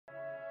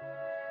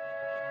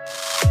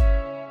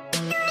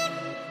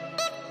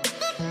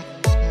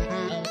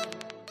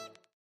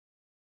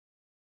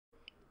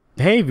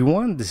Hey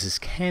everyone, this is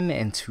Ken,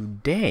 and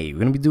today we're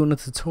going to be doing a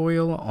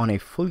tutorial on a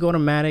fully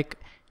automatic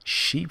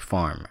sheep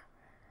farm.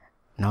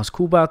 Now what's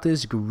cool about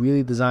this, you can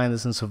really design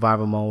this in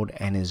survival mode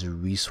and is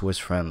resource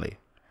friendly.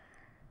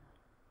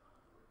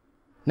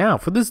 Now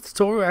for this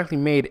tutorial I actually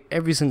made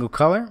every single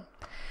color,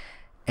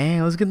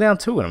 and let's get down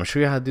to it. I'm going to show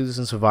you how to do this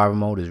in survival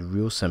mode. It's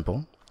real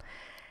simple.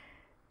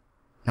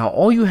 Now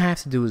all you have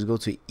to do is go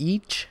to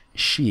each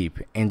sheep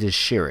and just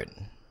shear it.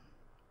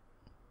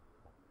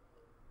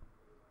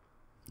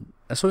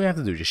 That's all you have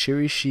to do. Just shear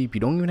your sheep.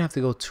 You don't even have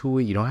to go to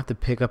it. You don't have to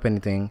pick up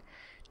anything.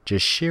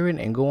 Just shear it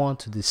and go on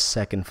to the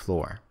second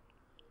floor.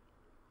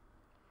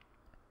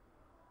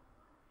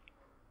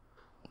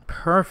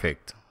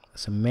 Perfect.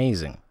 That's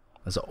amazing.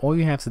 That's all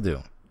you have to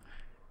do.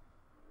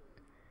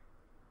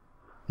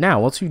 Now,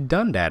 once you've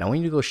done that, I want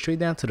you to go straight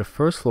down to the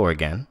first floor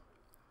again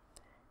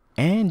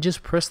and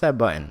just press that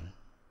button.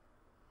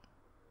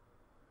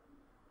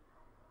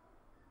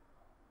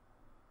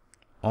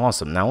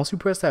 Awesome. Now, once you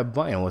press that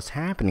button, what's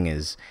happening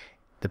is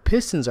the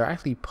pistons are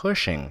actually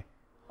pushing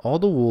all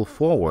the wool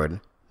forward,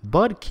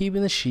 but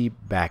keeping the sheep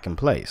back in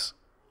place.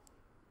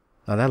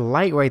 Now that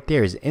light right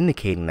there is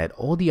indicating that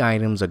all the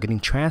items are getting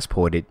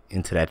transported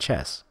into that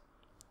chest.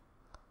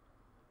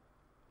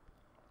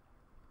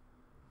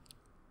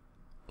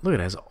 Look,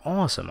 that's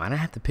awesome. I don't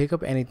have to pick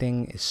up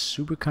anything. It's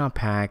super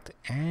compact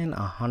and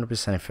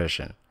 100%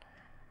 efficient.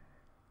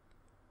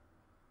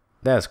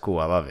 That's cool.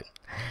 I love it.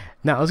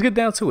 Now let's get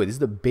down to it. This is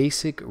the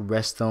basic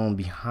redstone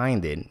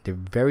behind it. They're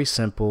very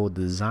simple. The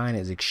design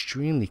is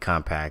extremely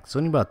compact. It's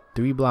only about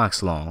 3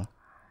 blocks long.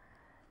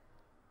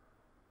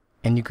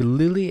 And you can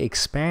literally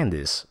expand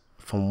this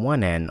from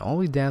one end all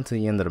the way down to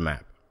the end of the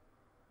map.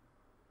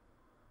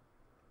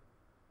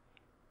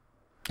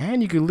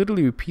 And you can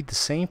literally repeat the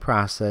same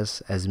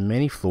process as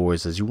many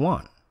floors as you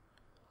want,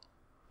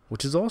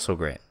 which is also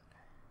great.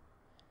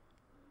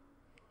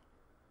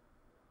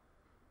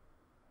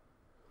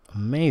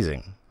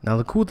 Amazing. Now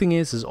the cool thing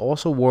is, this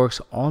also works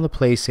on the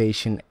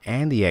PlayStation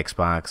and the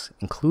Xbox,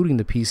 including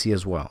the PC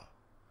as well.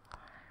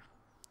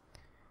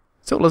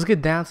 So let's get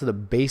down to the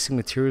basic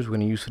materials we're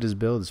going to use for this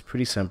build. It's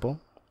pretty simple.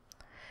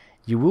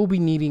 You will be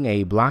needing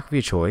a block of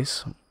your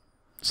choice,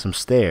 some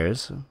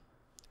stairs,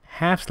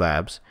 half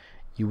slabs.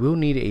 You will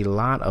need a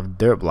lot of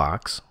dirt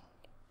blocks.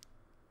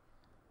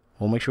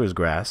 We'll make sure it's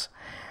grass,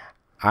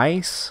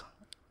 ice,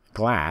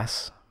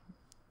 glass,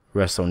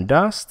 redstone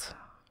dust,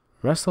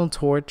 redstone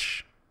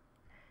torch,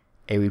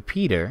 a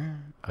repeater,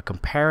 a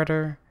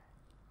comparator,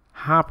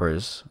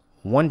 hoppers,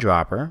 one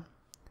dropper.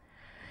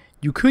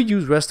 You could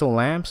use redstone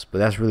lamps, but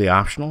that's really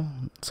optional.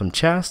 Some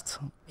chests,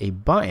 a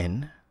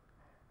button,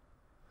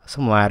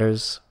 some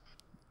ladders,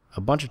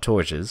 a bunch of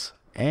torches,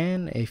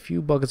 and a few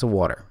buckets of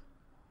water.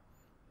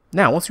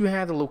 Now, once you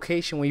have the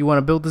location where you want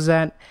to build this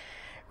at,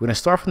 we're going to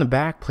start from the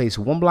back, place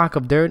 1 block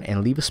of dirt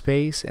and leave a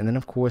space, and then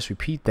of course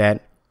repeat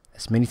that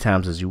as many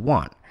times as you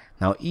want.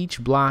 Now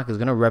each block is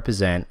going to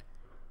represent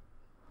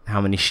how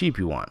many sheep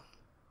you want.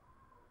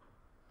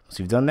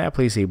 So you've done that,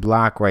 place a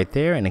block right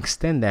there and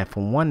extend that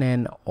from one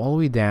end all the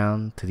way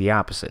down to the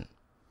opposite,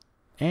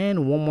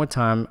 and one more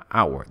time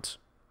outwards.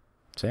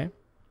 See, you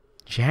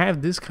should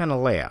have this kind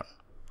of layout.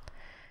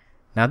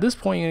 Now at this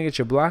point you're going to get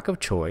your block of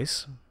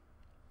choice,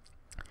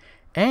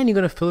 and you're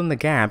going to fill in the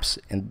gaps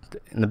in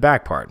the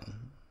back part.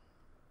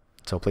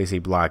 So place a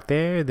block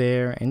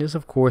there, and just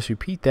of course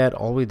repeat that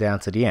all the way down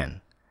to the end.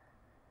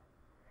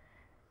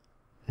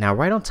 Now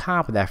right on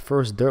top of that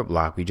first dirt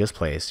block we just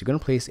placed, you're going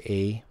to place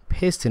a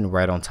piston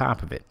right on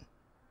top of it.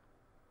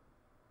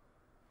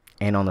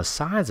 And on the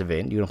sides of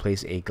it, you're going to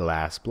place a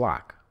glass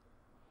block.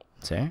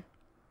 See?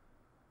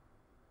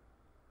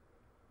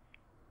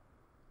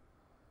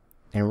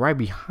 And right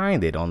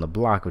behind it on the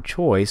block of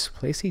choice,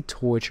 place a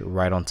torch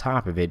right on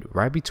top of it,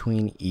 right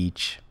between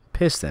each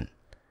piston.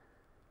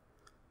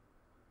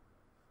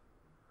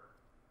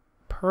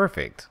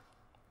 Perfect.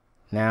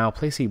 Now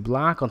place a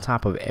block on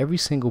top of every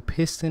single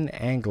piston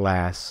and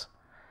glass,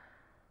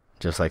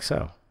 just like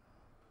so.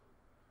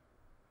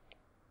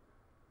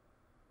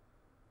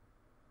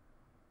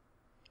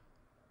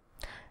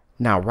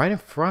 Now right in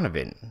front of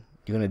it,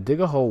 you're going to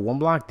dig a hole 1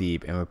 block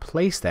deep and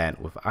replace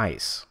that with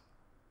ice.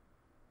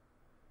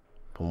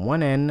 From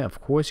one end, of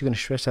course, you're going to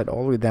stretch that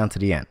all the way down to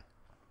the end.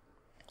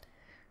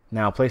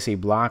 Now place a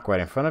block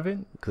right in front of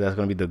it, because that's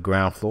going to be the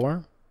ground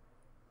floor.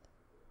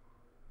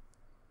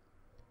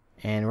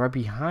 And right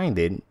behind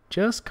it,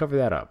 just cover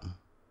that up.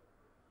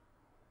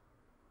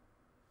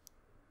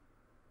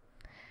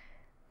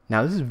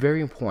 Now this is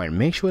very important.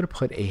 Make sure to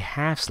put a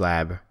half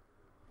slab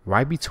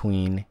right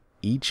between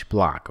each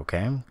block,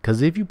 okay?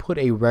 Because if you put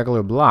a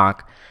regular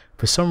block,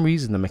 for some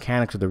reason the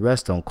mechanics of the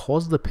redstone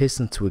cause the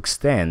piston to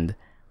extend,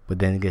 but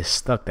then it gets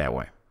stuck that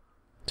way.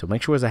 So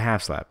make sure it's a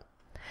half slab.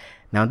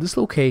 Now this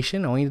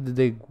location, I want you to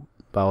dig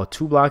about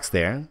 2 blocks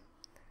there.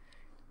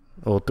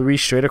 Well, 3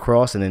 straight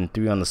across and then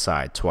 3 on the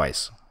side,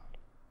 twice.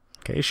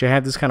 Okay, you should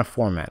have this kind of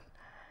format.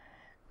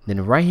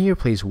 Then right here,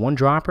 place 1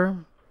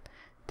 dropper,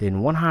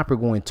 then 1 hopper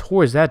going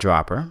towards that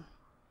dropper,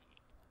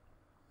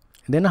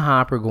 and then a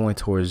hopper going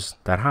towards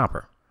that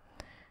hopper.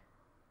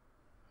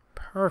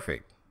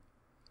 Perfect.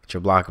 Get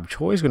your block of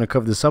choice. We're going to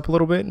cover this up a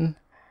little bit and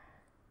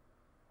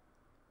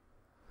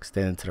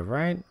extend it to the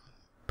right.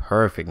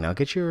 Perfect. Now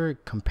get your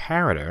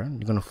comparator.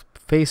 You're going to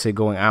face it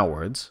going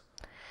outwards.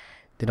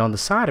 Then on the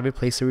side of it,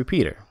 place a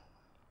repeater.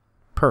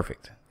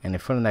 Perfect. And in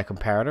front of that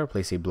comparator,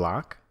 place a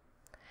block.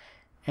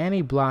 And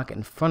a block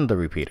in front of the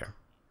repeater.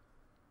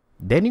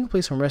 Then you can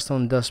place some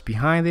redstone dust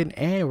behind it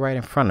and right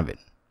in front of it.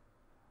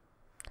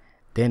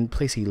 Then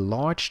place a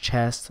large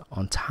chest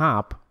on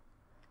top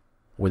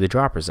where the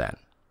dropper's at.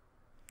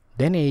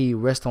 Then a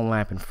redstone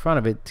lamp in front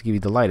of it to give you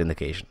the light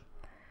indication.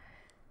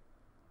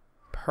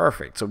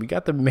 Perfect. So we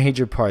got the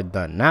major part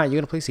done. Now you're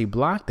going to place a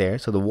block there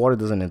so the water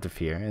doesn't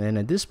interfere. And then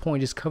at this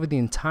point, just cover the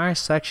entire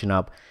section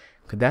up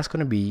because that's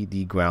going to be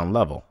the ground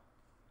level.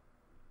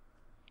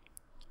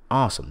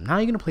 Awesome. Now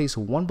you're going to place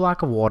one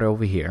block of water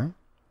over here.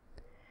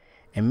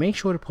 And make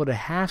sure to put a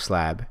half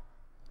slab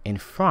in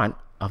front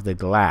of the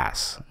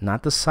glass,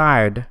 not the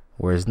side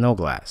where there's no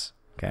glass.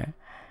 Okay.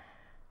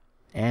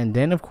 And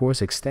then, of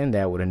course, extend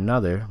that with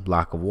another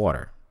block of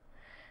water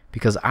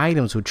because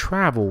items will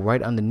travel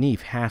right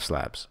underneath half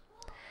slabs.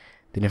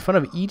 Then in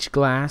front of each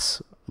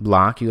glass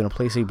block, you're going to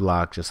place a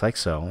block just like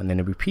so, and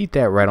then repeat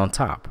that right on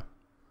top.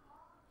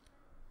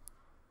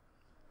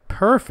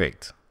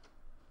 Perfect.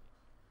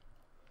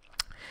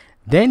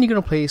 Then you're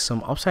going to place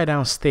some upside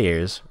down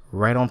stairs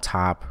right on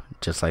top,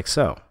 just like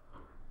so.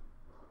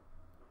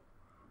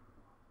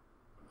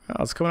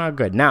 Oh, it's coming out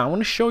good. Now, I want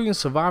to show you in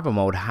survival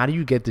mode how do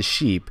you get the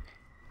sheep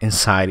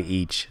inside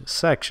each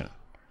section.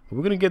 We're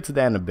going to get to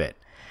that in a bit.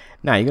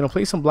 Now, you're going to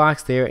place some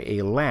blocks there,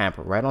 a lamp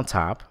right on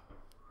top,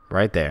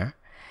 right there.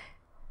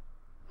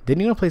 Then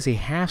you're going to place a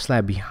half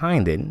slab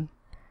behind it,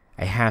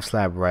 a half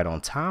slab right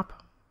on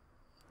top.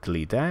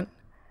 Delete that.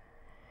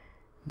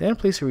 Then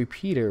place a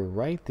repeater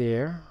right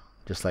there,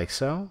 just like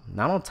so.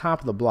 Not on top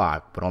of the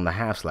block, but on the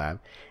half slab.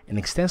 And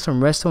extend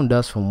some redstone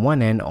dust from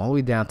one end all the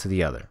way down to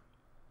the other.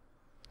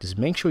 Just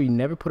make sure you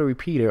never put a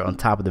repeater on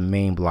top of the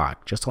main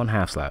block, just on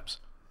half slabs.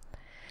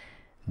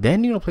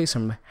 Then you're going to place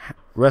some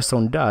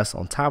redstone dust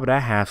on top of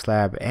that half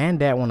slab and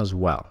that one as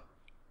well.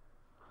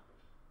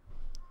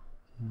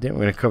 Then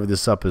we're going to cover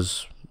this up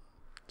as,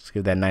 just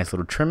give that nice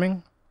little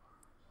trimming.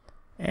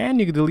 And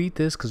you can delete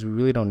this because we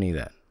really don't need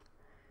that.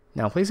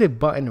 Now place a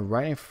button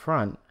right in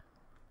front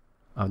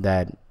of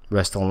that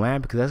redstone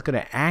lamp because that's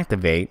going to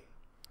activate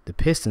the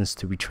pistons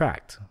to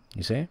retract.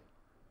 You see?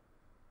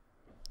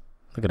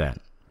 Look at that.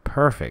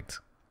 Perfect.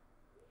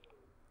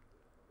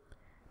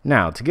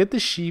 Now to get the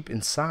sheep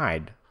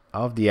inside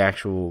of the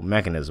actual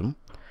mechanism,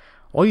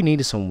 all you need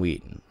is some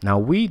wheat. Now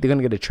wheat, they're going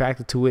to get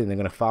attracted to it and they're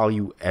going to follow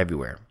you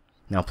everywhere.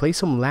 Now place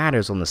some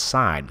ladders on the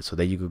side so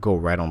that you could go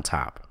right on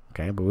top.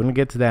 Okay, but we're going to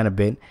get to that in a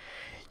bit.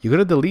 You're going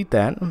to delete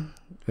that. You're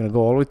going to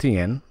go all the way to the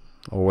end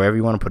or wherever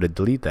you want to put it,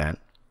 delete that.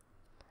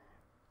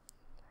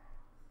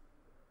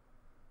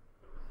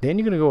 Then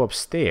you're going to go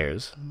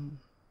upstairs.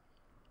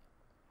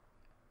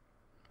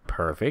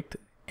 Perfect.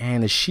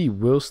 And the sheep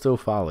will still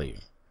follow you.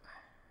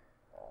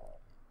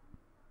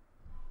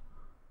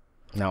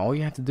 Now all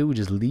you have to do is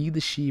just leave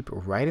the sheep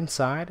right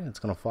inside. It's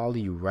going to follow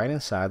you right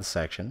inside the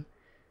section.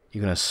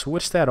 You're going to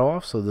switch that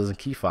off so it doesn't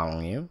keep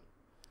following you.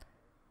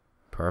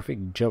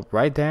 Perfect. Jump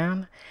right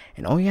down.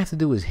 And all you have to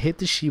do is hit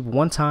the sheep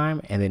one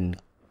time and then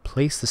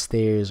place the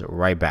stairs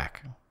right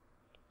back.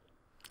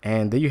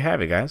 And there you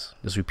have it, guys.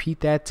 Just repeat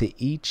that to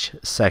each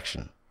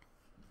section.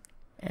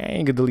 And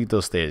you can delete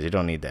those stairs. You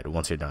don't need that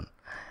once you're done.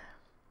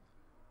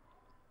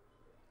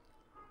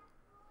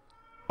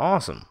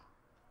 Awesome.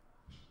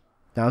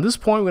 Now at this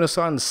point, we're going to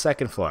start on the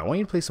second floor. I want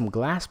you to place some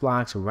glass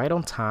blocks right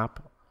on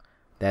top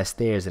that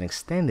stairs and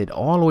extend it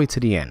all the way to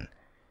the end.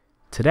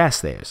 To that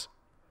stairs.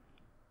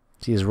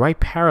 See, it's right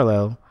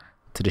parallel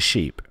to the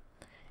sheep.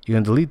 You're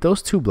going to delete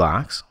those two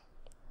blocks.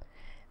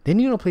 Then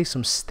you're going to place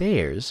some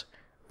stairs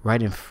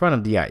right in front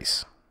of the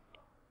ice.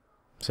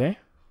 See?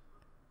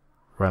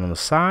 Right on the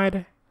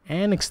side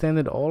and extend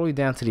it all the way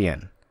down to the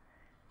end.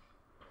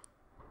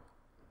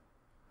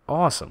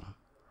 Awesome.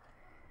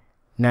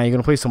 Now you're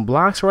going to place some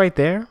blocks right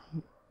there.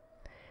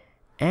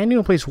 And you're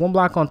going to place one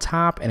block on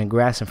top and a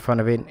grass in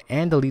front of it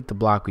and delete the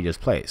block we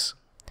just placed.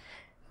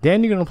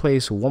 Then you're going to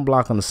place one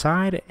block on the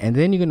side and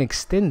then you're going to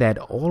extend that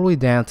all the way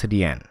down to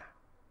the end.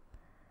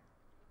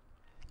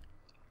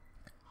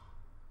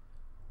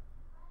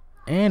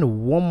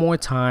 And one more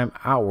time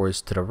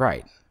outwards to the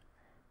right.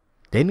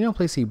 Then you're going to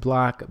place a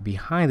block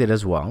behind it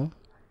as well.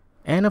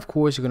 And of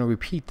course, you're going to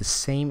repeat the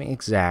same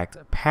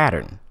exact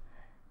pattern.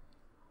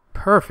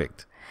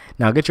 Perfect.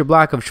 Now get your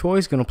block of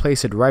choice. You're going to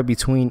place it right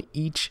between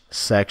each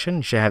section.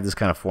 You should have this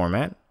kind of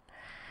format.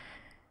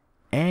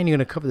 And you're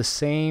going to cover the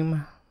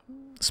same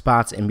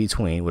spots in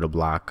between with a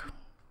block,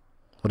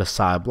 with a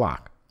side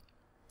block.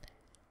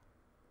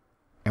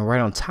 And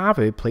right on top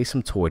of it, place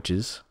some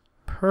torches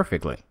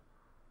perfectly.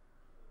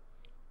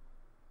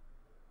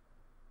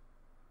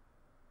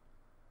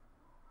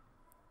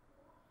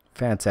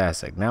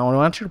 Fantastic. Now I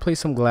want you to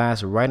place some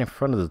glass right in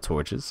front of the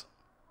torches.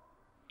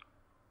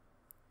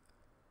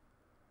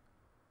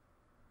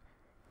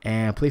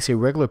 And place a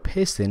regular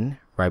piston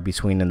right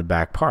between in the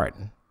back part.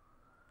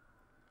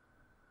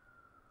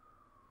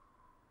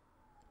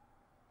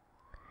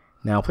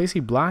 Now place a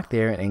block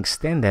there and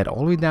extend that all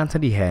the way down to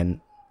the head,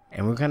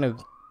 and we're gonna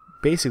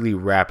basically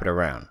wrap it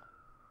around.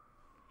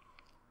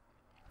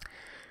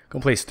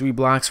 Gonna place 3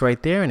 blocks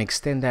right there and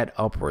extend that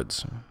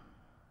upwards.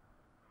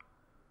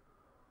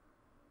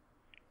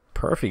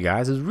 Perfect,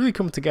 guys. It's really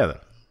coming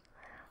together.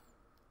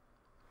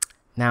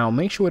 Now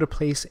make sure to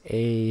place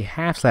a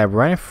half slab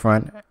right in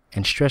front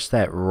and stretch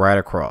that right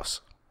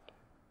across.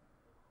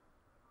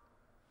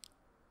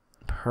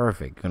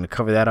 Perfect. Gonna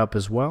cover that up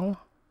as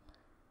well.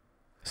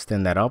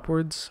 Extend that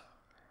upwards.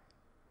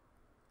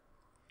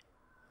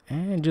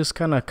 And just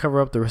kind of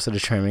cover up the rest of the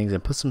trimmings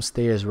and put some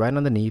stairs right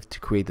underneath to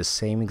create the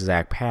same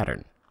exact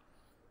pattern.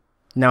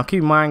 Now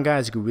keep in mind,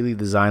 guys, you could really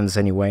design this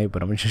anyway,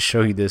 but I'm going to just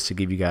show you this to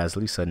give you guys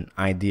at least an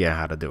idea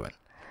how to do it.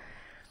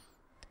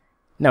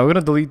 Now we're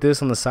going to delete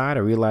this on the side. I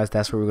realize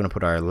that's where we're going to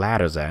put our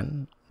ladders at.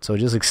 So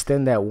just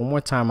extend that one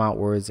more time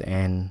outwards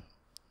and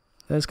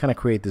let's kind of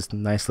create this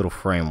nice little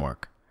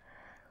framework.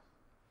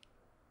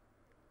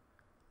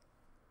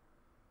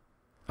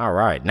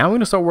 Alright, now we're going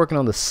to start working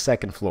on the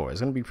second floor.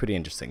 It's going to be pretty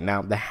interesting.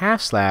 Now the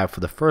half slab for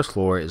the first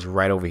floor is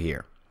right over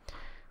here.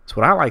 So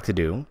what I like to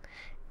do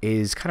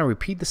is kind of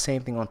repeat the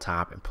same thing on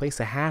top and place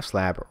the half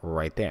slab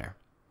right there.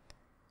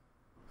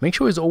 Make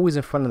sure it's always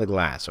in front of the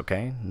glass,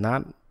 okay?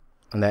 Not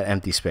on that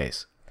empty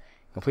space.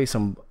 I'm going to place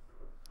some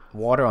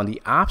water on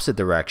the opposite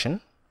direction.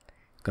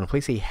 I'm going to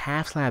place a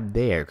half slab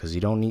there because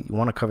you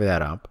want to cover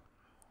that up.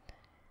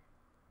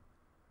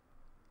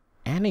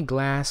 And a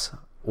glass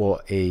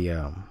or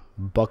a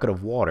bucket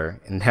of water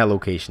in that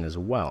location as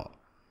well.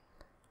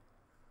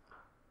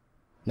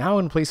 Now I'm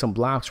going to place some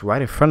blocks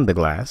right in front of the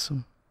glass.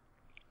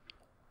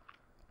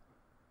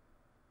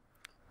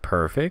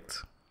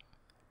 Perfect.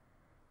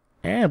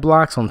 And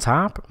blocks on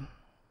top.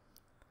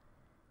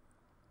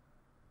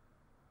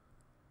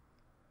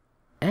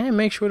 And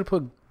make sure to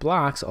put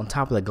blocks on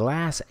top of the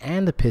glass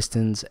and the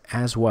pistons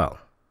as well.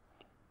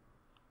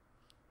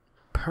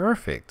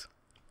 Perfect.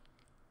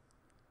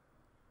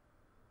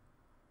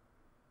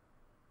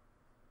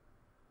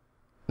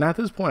 Now at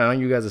this point, I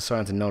know you guys are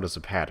starting to notice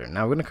a pattern.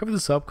 Now we're going to cover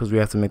this up because we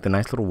have to make the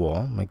nice little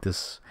wall. Make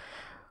this,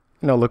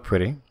 look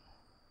pretty.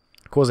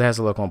 Of course, it has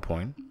to look on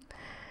point.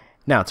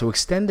 Now, to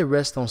extend the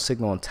redstone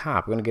signal on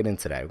top, we're going to get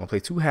into that. We're going to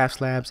place 2 half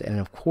slabs and,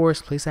 of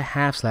course, place a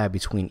half slab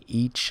between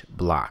each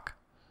block.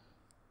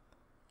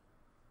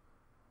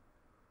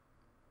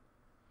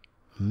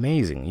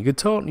 Amazing. You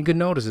could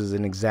notice there's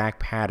an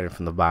exact pattern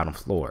from the bottom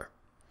floor.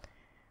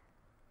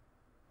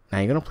 Now,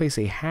 you're going to place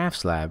a half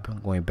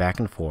slab going back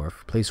and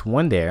forth. Place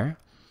one there.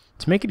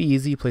 To make it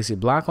easy, place a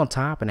block on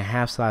top and a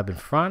half slab in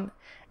front.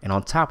 And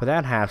on top of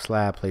that half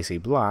slab, place a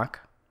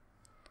block.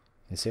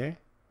 You see?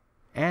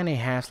 And a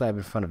half slab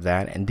in front of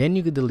that, and then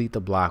you can delete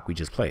the block we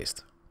just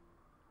placed.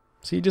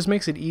 So it just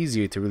makes it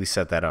easier to really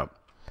set that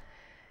up.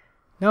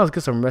 Now let's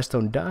get some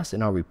redstone dust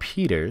in our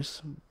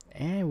repeaters,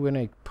 and we're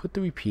going to put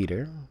the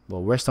repeater,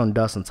 redstone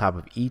dust on top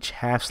of each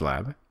half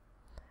slab,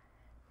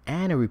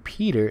 and a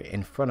repeater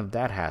in front of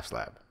that half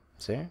slab.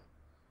 See?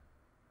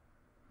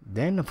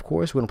 Then of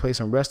course we're going to place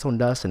some redstone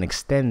dust and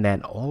extend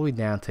that all the way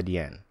down to the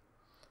end.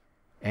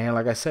 And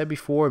like I said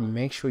before,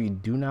 make sure you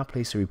do not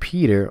place a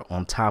repeater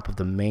on top of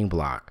the main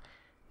block.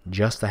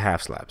 Just the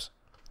half slabs.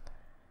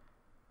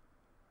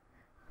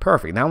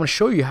 Perfect. Now I'm going to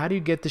show you how do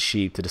you get the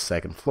sheep to the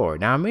second floor.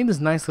 Now I made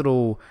this nice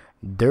little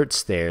dirt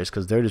stairs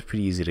because dirt is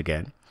pretty easy to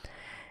get.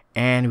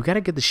 And we got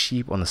to get the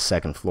sheep on the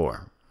second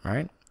floor.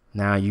 Right?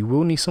 Now you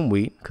will need some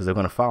wheat because they're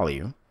going to follow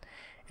you.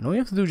 And all you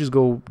have to do is just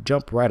go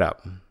jump right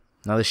up.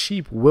 Now the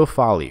sheep will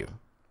follow you.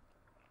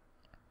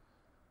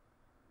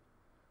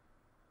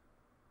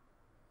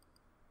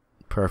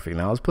 Perfect.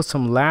 Now let's put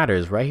some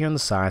ladders right here on the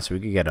side so we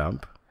can get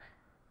up.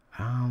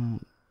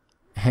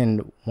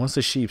 And once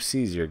the sheep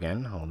sees you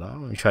again, hold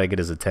on, let me try to get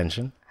his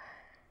attention.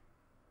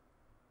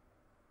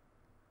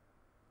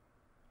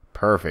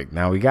 Perfect.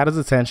 Now we got his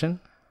attention.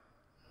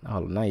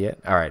 Oh, not yet.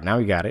 All right, now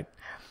we got it.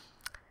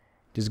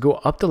 Just go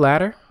up the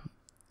ladder,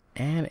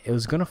 and it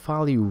was going to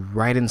follow you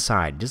right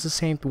inside, just the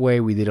same way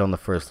we did on the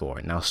first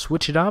floor. Now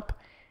switch it up,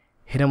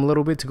 hit him a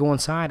little bit to go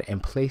inside,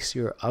 and place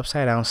your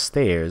upside down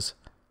stairs,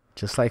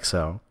 just like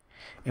so.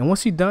 And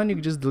once you're done, you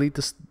can just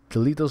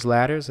delete those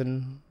ladders,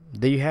 and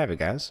there you have it,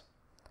 guys.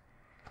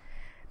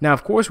 Now,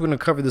 of course, we're going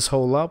to cover this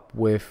hole up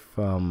with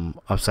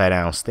upside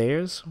down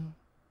stairs.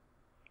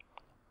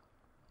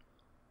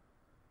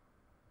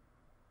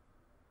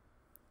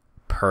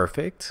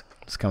 Perfect.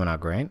 It's coming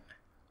out great.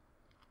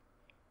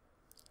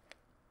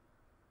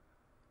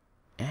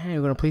 And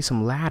we're going to place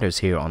some ladders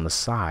here on the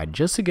side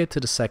just to get to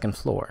the second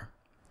floor.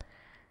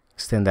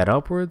 Extend that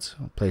upwards.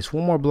 Place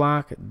one more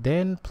block.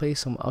 Then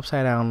place some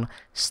upside down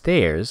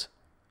stairs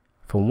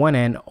from one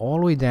end all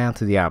the way down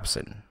to the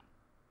opposite.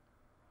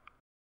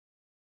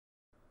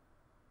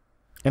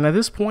 And at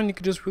this point, you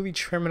can just really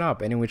trim it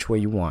up any which way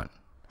you want.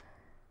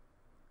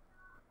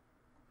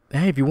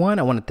 Hey, if you want,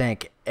 I want to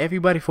thank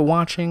everybody for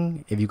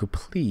watching. If you could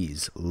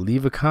please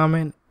leave a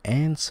comment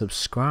and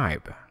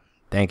subscribe.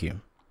 Thank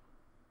you.